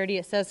 through 30.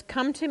 It says,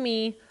 come to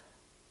me,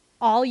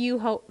 all you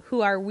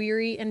who are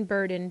weary and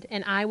burdened,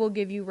 and I will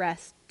give you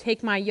rest.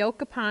 Take my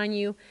yoke upon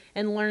you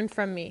and learn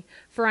from me,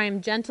 for I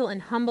am gentle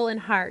and humble in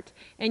heart,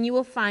 and you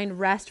will find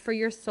rest for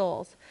your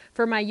souls.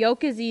 For my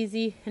yoke is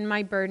easy and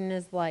my burden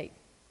is light.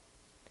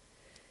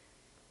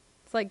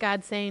 It's like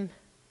God saying,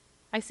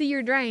 I see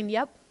you're drained.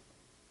 Yep.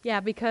 Yeah,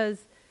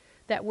 because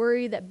that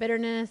worry, that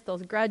bitterness,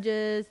 those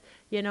grudges,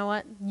 you know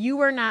what? You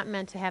were not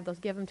meant to have those.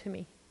 Give them to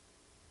me.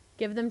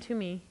 Give them to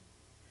me.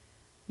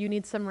 You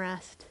need some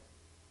rest.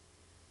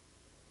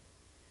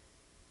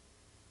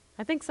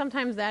 I think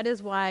sometimes that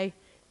is why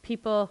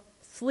people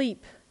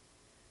sleep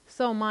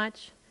so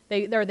much.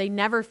 They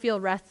never feel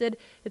rested.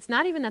 It's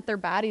not even that their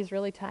body's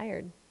really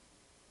tired.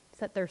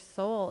 It's that their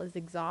soul is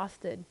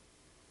exhausted.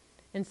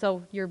 And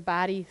so your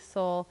body,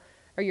 soul,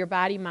 or your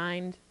body,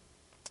 mind,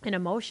 and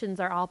emotions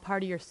are all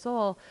part of your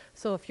soul.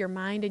 So if your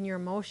mind and your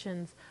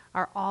emotions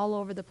are all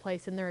over the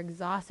place and they're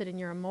exhausted and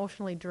you're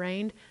emotionally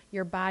drained,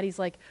 your body's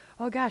like,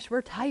 oh gosh,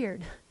 we're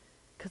tired,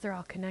 because they're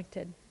all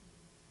connected.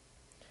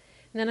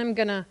 And then I'm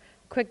going to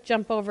quick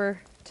jump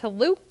over to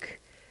Luke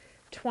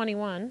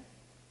 21.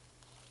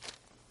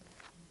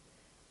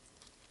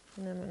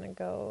 And I'm going to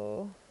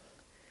go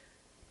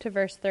to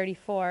verse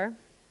 34.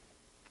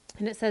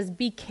 And it says,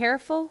 "Be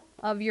careful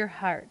of your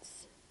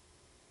hearts.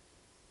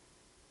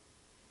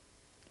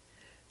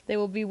 They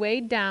will be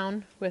weighed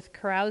down with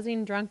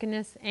carousing,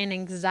 drunkenness, and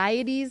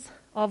anxieties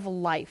of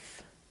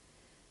life."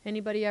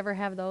 Anybody ever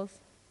have those?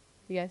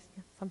 You guys?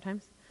 Yeah,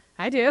 sometimes.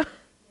 I do. Yeah.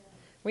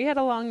 We had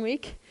a long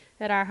week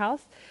at our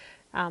house.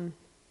 And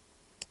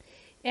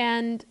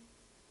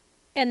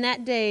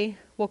that day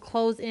will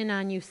close in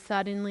on you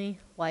suddenly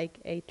like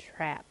a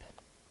trap.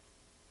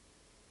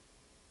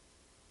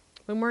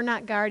 When we're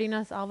not guarding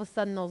us, all of a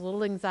sudden those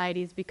little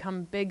anxieties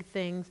become big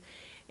things,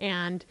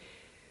 and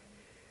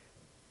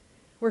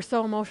we're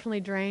so emotionally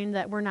drained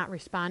that we're not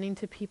responding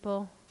to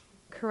people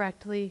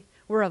correctly.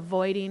 We're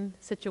avoiding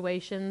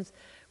situations.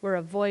 We're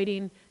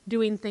avoiding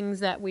doing things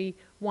that we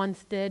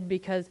once did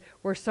because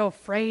we're so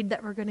afraid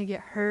that we're going to get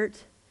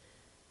hurt.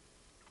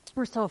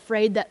 We're so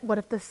afraid that what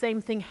if the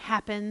same thing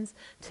happens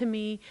to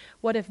me?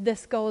 What if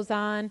this goes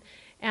on?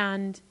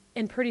 And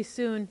pretty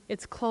soon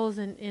it's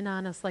closing in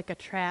on us like a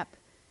trap.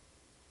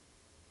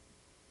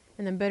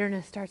 And then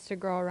bitterness starts to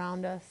grow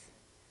around us.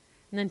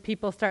 And then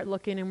people start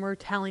looking, and we're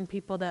telling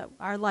people that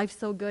our life's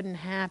so good and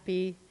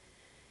happy.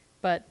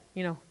 But,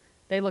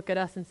 they look at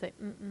us and say,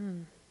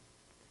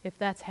 if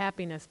that's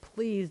happiness,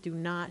 please do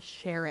not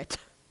share it.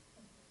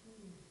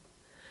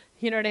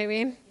 You know what I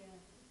mean? Yeah.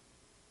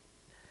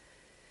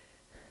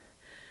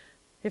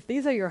 If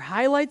these are your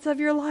highlights of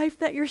your life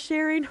that you're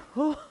sharing,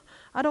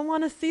 I don't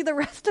want to see the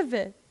rest of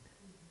it.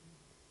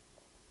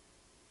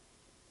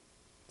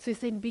 So he's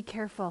saying, be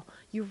careful.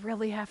 You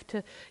really have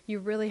to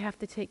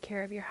take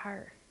care of your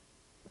heart.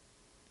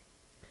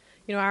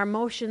 Our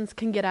emotions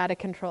can get out of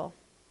control.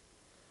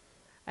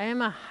 I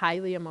am a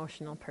highly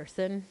emotional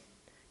person.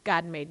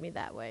 God made me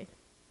that way.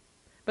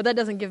 But that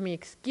doesn't give me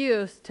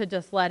excuse to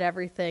just let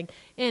everything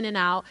in and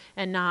out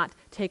and not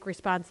take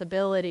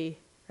responsibility,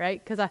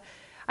 right? Because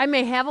I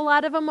may have a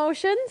lot of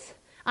emotions.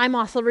 I'm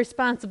also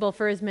responsible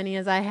for as many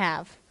as I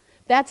have.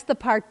 That's the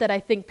part that I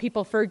think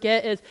people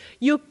forget is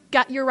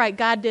you're right,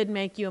 God did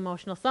make you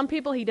emotional. Some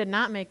people he did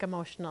not make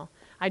emotional.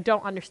 I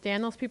don't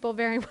understand those people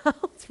very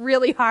well. It's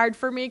really hard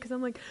for me because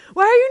I'm like,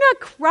 why are you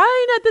not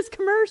crying at this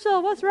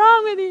commercial? What's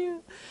wrong with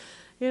you?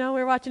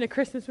 We're watching a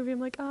Christmas movie. I'm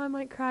like, oh, I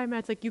might cry.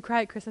 Matt's like, you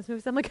cry at Christmas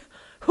movies? I'm like,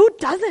 who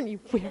doesn't,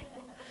 you weird?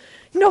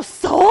 No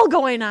soul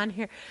going on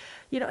here.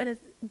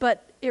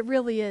 But it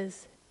really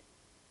is.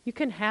 You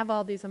can have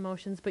all these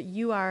emotions, but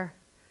you are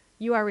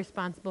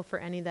responsible for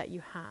any that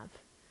you have.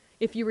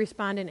 If you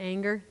respond in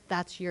anger,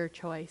 that's your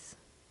choice.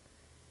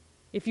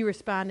 If you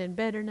respond in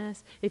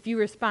bitterness, if you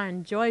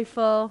respond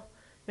joyful,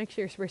 make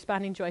sure you're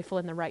responding joyful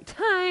in the right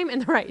time, in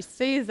the right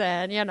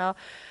season,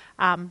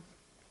 But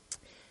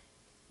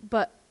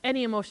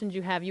any emotions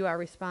you have, you are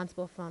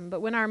responsible for them.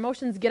 But when our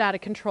emotions get out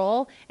of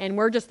control and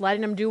we're just letting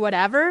them do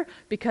whatever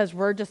because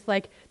we're just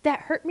like,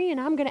 that hurt me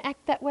and I'm going to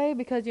act that way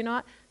because,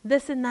 what,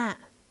 this and that.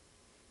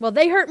 Well,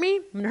 they hurt me,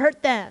 I'm going to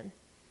hurt them,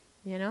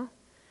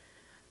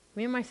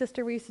 Me and my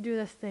sister, we used to do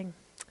this thing.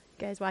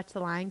 You guys watch The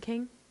Lion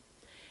King?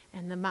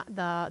 And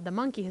the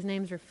monkey, his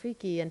name's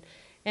Rafiki,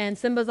 and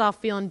Simba's all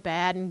feeling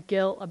bad and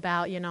guilt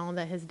about,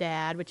 that his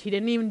dad, which he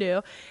didn't even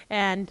do,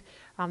 and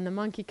the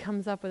monkey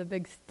comes up with a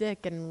big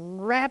stick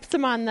and raps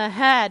him on the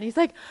head. He's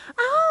like,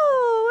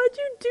 "Oh, what'd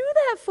you do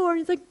that for?" And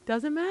he's like,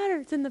 "Doesn't matter,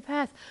 it's in the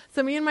past."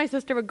 So me and my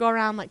sister would go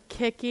around like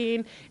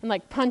kicking and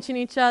like punching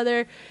each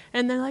other,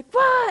 and they're like,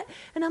 "What?"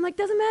 And I'm like,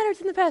 "Doesn't matter,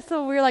 it's in the past."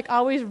 So we're like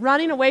always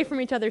running away from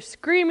each other,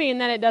 screaming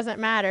that it doesn't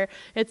matter,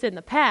 it's in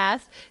the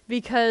past,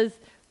 because,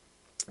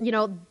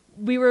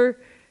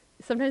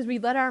 sometimes we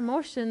let our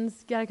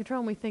emotions get out of control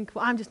and we think,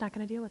 well, I'm just not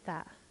going to deal with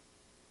that.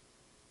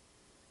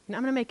 And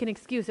I'm going to make an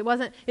excuse.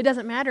 It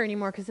doesn't matter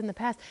anymore because it's in the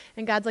past.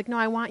 And God's like, no,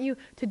 I want you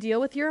to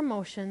deal with your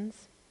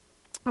emotions.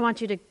 I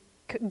want you to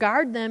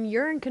guard them.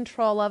 You're in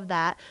control of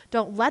that.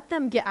 Don't let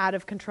them get out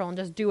of control and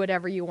just do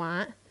whatever you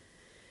want.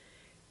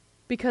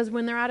 Because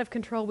when they're out of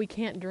control, we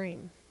can't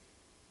dream.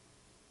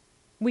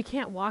 We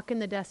can't walk in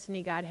the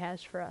destiny God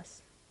has for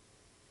us.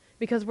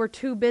 Because we're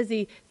too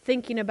busy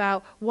thinking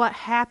about what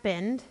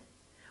happened,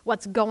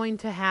 what's going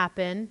to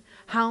happen,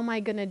 how am I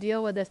going to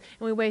deal with this?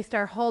 And we waste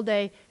our whole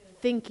day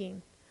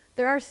thinking.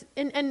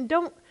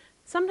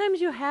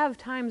 Sometimes you have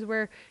times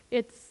where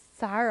it's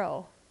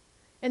sorrow,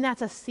 and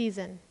that's a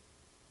season.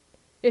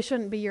 It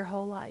shouldn't be your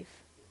whole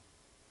life.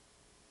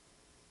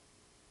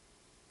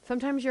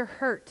 Sometimes you're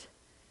hurt.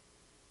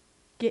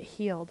 Get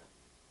healed.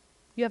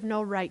 You have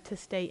no right to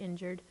stay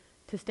injured,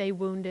 to stay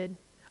wounded.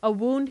 A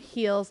wound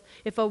heals.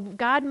 If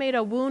God made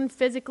a wound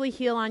physically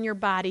heal on your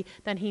body,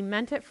 then he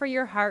meant it for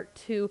your heart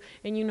too,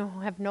 and you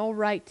have no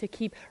right to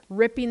keep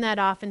ripping that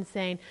off and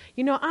saying,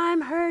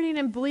 I'm hurting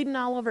and bleeding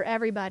all over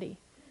everybody.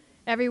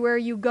 Everywhere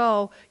you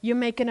go, you're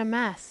making a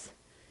mess.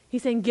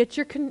 He's saying, get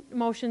your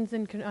emotions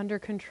under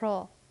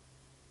control.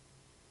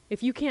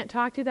 If you can't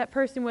talk to that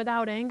person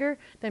without anger,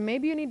 then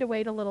maybe you need to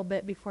wait a little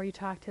bit before you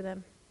talk to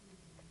them.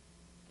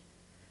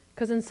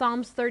 Because in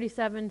Psalms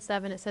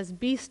 37:7 it says,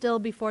 "Be still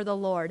before the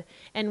Lord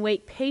and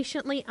wait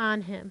patiently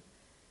on him.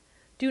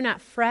 Do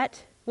not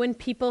fret when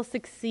people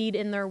succeed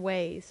in their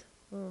ways."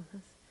 Oh,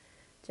 that's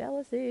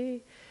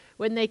jealousy.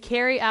 When they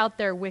carry out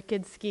their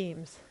wicked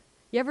schemes.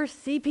 You ever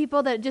see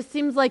people that it just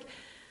seems like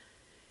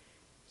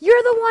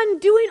you're the one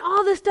doing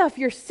all this stuff.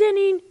 You're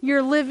sinning.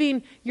 You're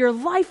living. Your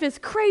life is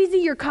crazy.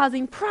 You're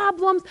causing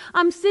problems.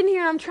 I'm sitting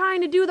here. I'm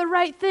trying to do the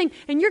right thing.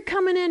 And you're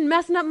coming in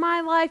messing up my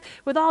life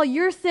with all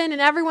your sin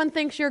and everyone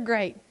thinks you're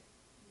great.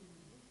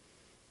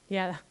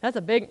 Yeah, that's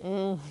a big,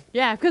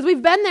 yeah, because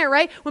we've been there,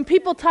 right? When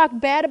people talk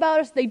bad about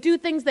us, they do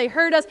things, they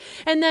hurt us,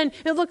 and then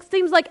it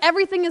seems like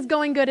everything is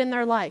going good in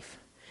their life.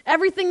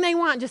 Everything they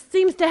want just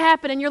seems to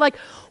happen, and you're like,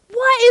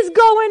 what is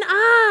going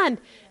on?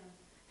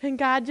 And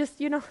God just,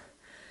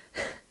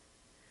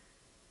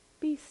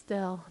 be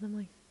still. And I'm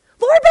like,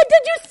 Lord, but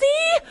did you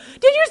see?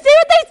 Did you see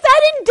what they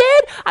said and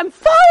did? I'm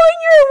following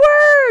your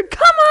word.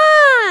 Come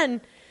on.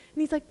 And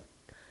he's like,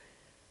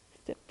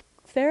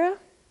 Sarah,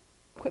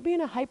 quit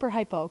being a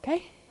hypo,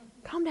 okay?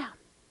 Calm down.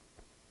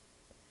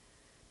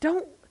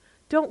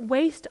 Don't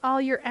waste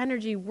all your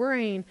energy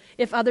worrying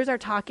if others are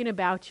talking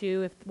about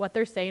you, if what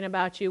they're saying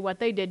about you, what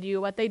they did to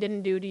you, what they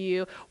didn't do to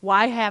you.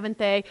 Why haven't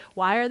they?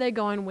 Why are they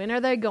going? When are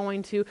they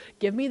going to?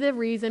 Give me the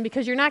reason,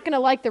 because you're not going to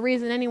like the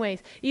reason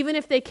anyways. Even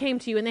if they came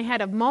to you and they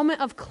had a moment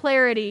of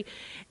clarity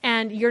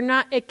and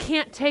it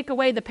can't take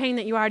away the pain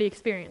that you already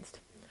experienced.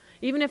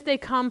 Even if they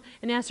come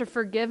and ask for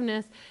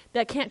forgiveness,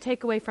 that can't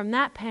take away from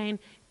that pain.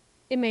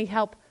 It may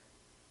help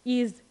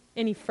ease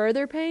any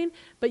further pain,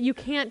 but you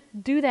can't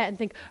do that and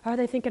think, are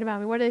they thinking about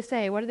me? What do they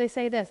say? What do they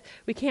say this?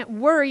 We can't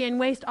worry and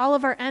waste all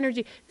of our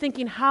energy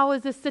thinking, how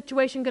is this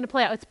situation going to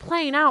play out? It's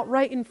playing out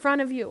right in front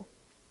of you.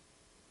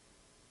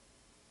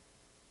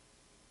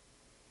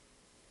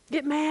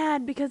 Get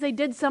mad because they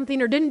did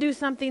something or didn't do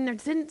something or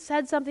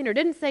said something or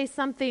didn't say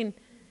something.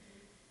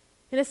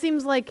 And it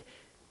seems like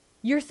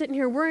you're sitting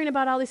here worrying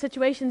about all these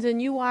situations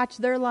and you watch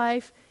their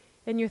life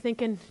and you're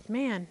thinking,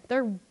 man,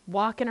 they're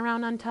walking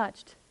around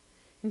untouched.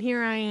 And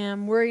here I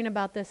am worrying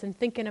about this and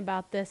thinking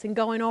about this and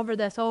going over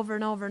this over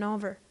and over and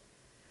over.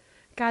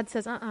 God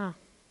says,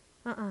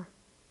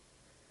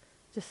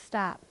 just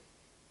stop.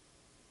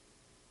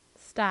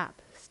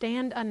 Stop.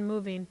 Stand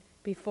unmoving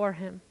before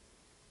him.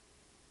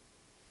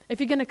 If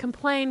you're going to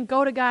complain,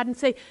 go to God and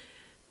say,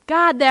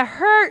 God, that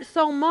hurt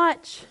so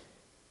much.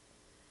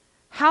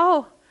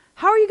 How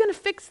are you going to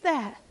fix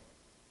that?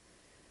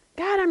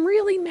 God, I'm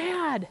really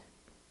mad.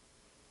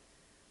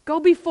 Go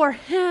before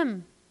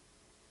him.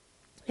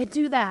 And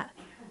do that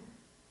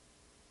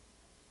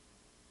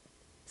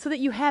so that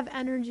you have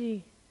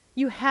energy.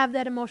 You have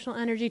that emotional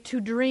energy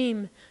to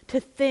dream, to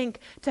think,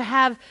 to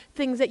have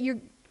things that you're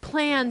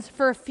plans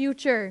for a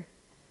future,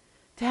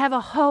 to have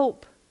a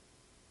hope.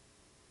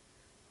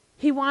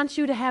 He wants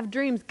you to have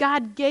dreams.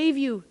 God gave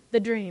you the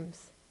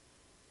dreams.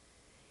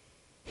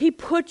 He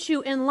put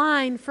you in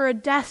line for a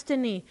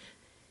destiny.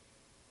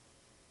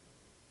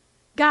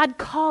 God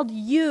called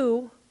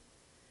you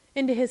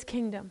into his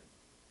kingdom.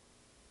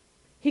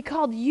 He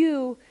called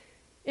you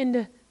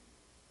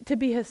to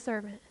be his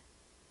servant,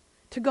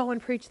 to go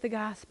and preach the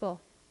gospel,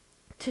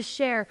 to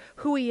share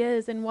who he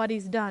is and what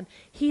he's done.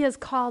 He has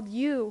called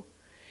you.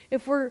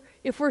 If we're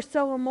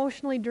so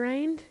emotionally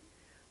drained,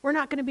 we're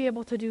not going to be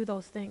able to do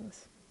those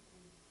things.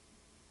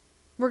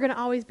 We're going to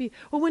always be,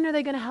 well, when are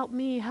they going to help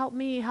me? Help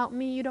me, help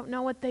me. You don't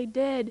know what they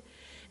did.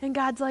 And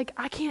God's like,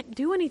 I can't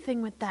do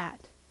anything with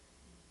that.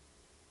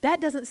 That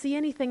doesn't see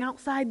anything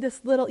outside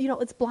this little,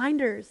 it's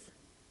blinders.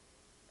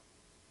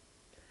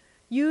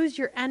 Use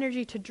your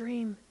energy to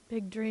dream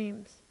big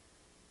dreams.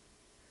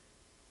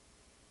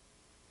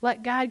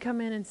 Let God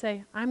come in and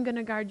say, I'm going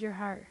to guard your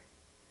heart.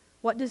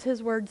 What does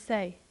his word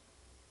say?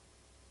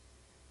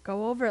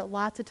 Go over it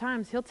lots of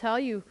times. He'll tell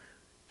you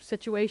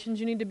situations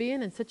you need to be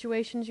in and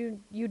situations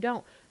you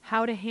don't.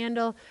 How to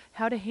handle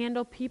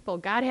people.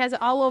 God has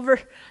it all over.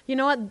 You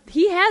know what?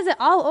 He has it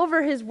all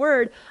over his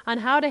word on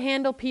how to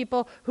handle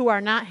people who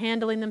are not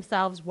handling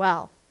themselves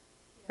well.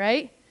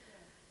 Right?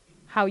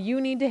 How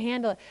you need to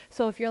handle it.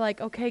 So if you're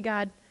like, okay,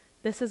 God,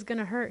 this is going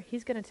to hurt,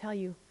 he's going to tell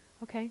you,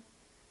 okay,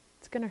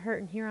 it's going to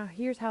hurt, and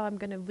here's how I'm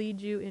going to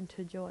lead you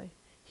into joy.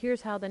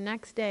 Here's how the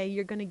next day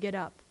you're going to get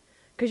up.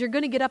 Because you're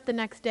going to get up the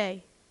next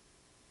day.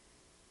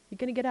 You're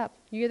going to get up.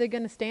 You're either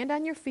going to stand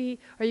on your feet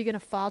or you're going to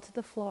fall to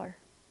the floor.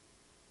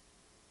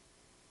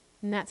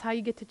 And that's how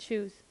you get to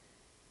choose.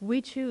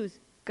 We choose.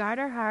 Guard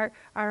our heart,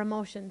 our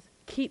emotions.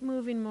 Keep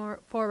moving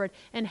more forward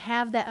and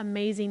have that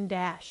amazing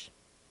dash.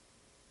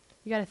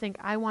 You got to think,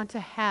 I want to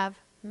have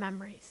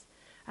memories.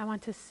 I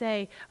want to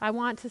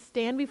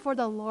stand before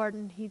the Lord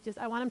and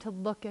I want him to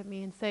look at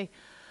me and say,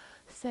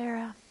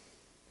 Sarah,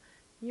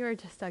 you're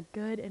just a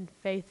good and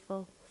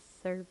faithful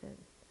servant.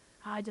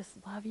 I just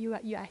love you.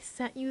 I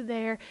sent you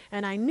there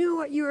and I knew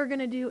what you were going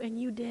to do and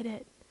you did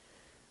it.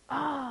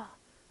 Oh,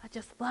 I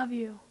just love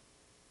you.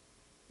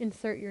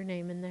 Insert your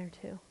name in there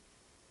too.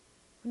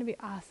 Wouldn't it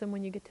be awesome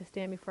when you get to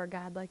stand before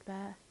God like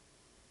that?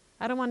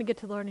 I don't want to get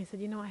to the Lord and he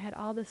said, I had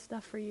all this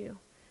stuff for you.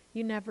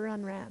 You never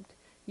unwrapped.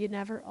 You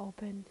never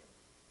opened.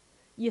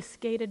 you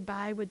skated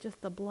by with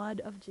just the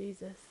blood of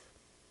Jesus.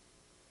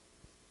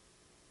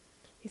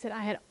 He said,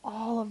 I had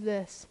all of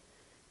this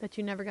that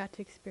you never got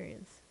to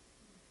experience.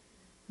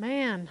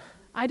 Man,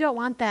 I don't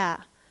want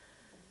that.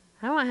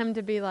 I want him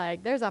to be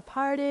like, there's a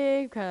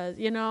party, because,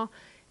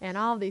 and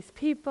all these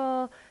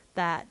people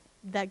that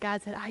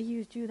God said, I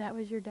used you, that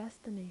was your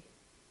destiny.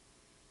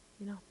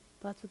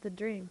 Blessed with the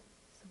dream.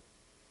 So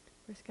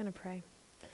we're just going to pray.